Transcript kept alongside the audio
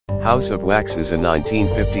House of Wax is a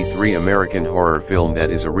 1953 American horror film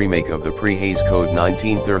that is a remake of the pre-Hays Code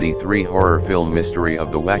 1933 horror film Mystery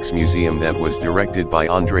of the Wax Museum that was directed by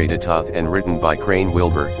Andre de Toth and written by Crane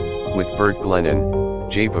Wilbur, with Burt Glennon,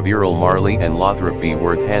 J. Peveril Marley and Lothrop B.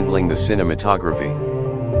 Worth handling the cinematography.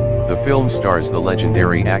 The film stars the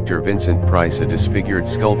legendary actor Vincent Price, a disfigured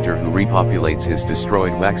sculptor who repopulates his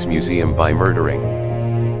destroyed wax museum by murdering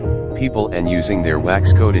people and using their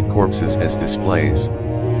wax-coated corpses as displays.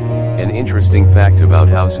 An interesting fact about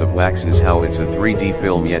House of Wax is how it's a 3D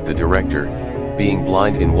film, yet the director, being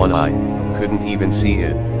blind in one eye, couldn't even see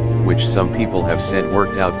it, which some people have said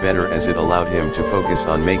worked out better as it allowed him to focus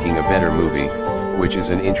on making a better movie, which is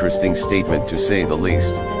an interesting statement to say the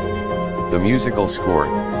least. The musical score,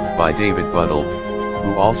 by David Buttolph,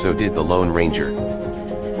 who also did The Lone Ranger,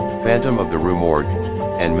 Phantom of the Rue Morgue,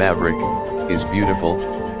 and Maverick, is beautiful,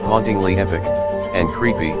 hauntingly epic, and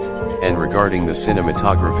creepy. And regarding the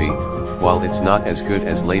cinematography, while it's not as good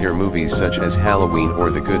as later movies such as Halloween or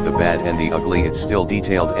The Good, the Bad and the Ugly, it's still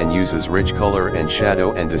detailed and uses rich color and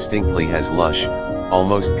shadow and distinctly has lush,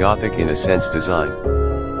 almost gothic in a sense design.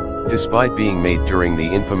 Despite being made during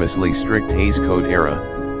the infamously strict Hays Code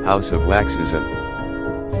era, House of Wax is an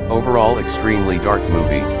overall extremely dark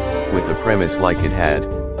movie, with a premise like it had,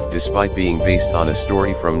 despite being based on a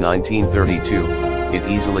story from 1932. It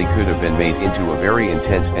easily could have been made into a very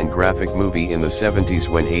intense and graphic movie in the 70s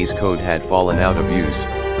when Hays Code had fallen out of use.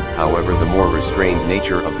 However, the more restrained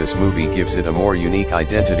nature of this movie gives it a more unique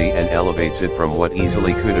identity and elevates it from what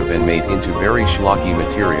easily could have been made into very schlocky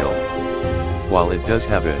material. While it does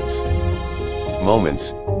have its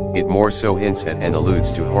moments, it more so hints at and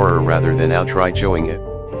alludes to horror rather than outright showing it.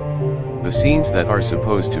 The scenes that are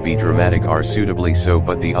supposed to be dramatic are suitably so,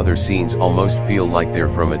 but the other scenes almost feel like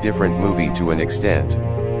they're from a different movie to an extent.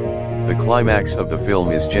 The climax of the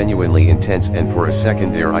film is genuinely intense, and for a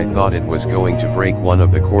second there I thought it was going to break one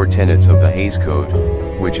of the core tenets of the Hays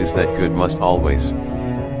Code, which is that good must always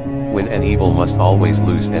win and evil must always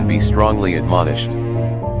lose and be strongly admonished.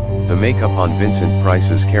 The makeup on Vincent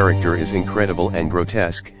Price's character is incredible and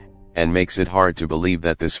grotesque, and makes it hard to believe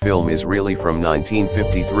that this film is really from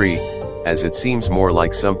 1953. As it seems more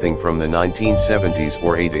like something from the 1970s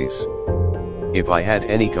or 80s. If I had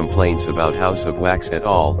any complaints about House of Wax at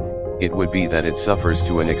all, it would be that it suffers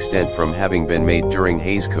to an extent from having been made during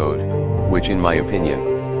Hays Code, which in my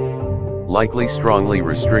opinion, likely strongly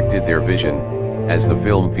restricted their vision, as the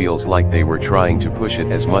film feels like they were trying to push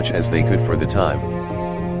it as much as they could for the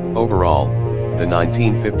time. Overall, the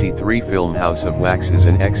 1953 film House of Wax is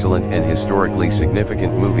an excellent and historically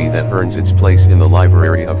significant movie that earns its place in the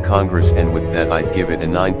Library of Congress, and with that I'd give it a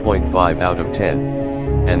 9.5 out of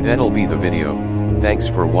 10. And that'll be the video. Thanks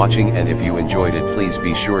for watching, and if you enjoyed it please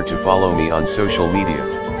be sure to follow me on social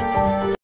media.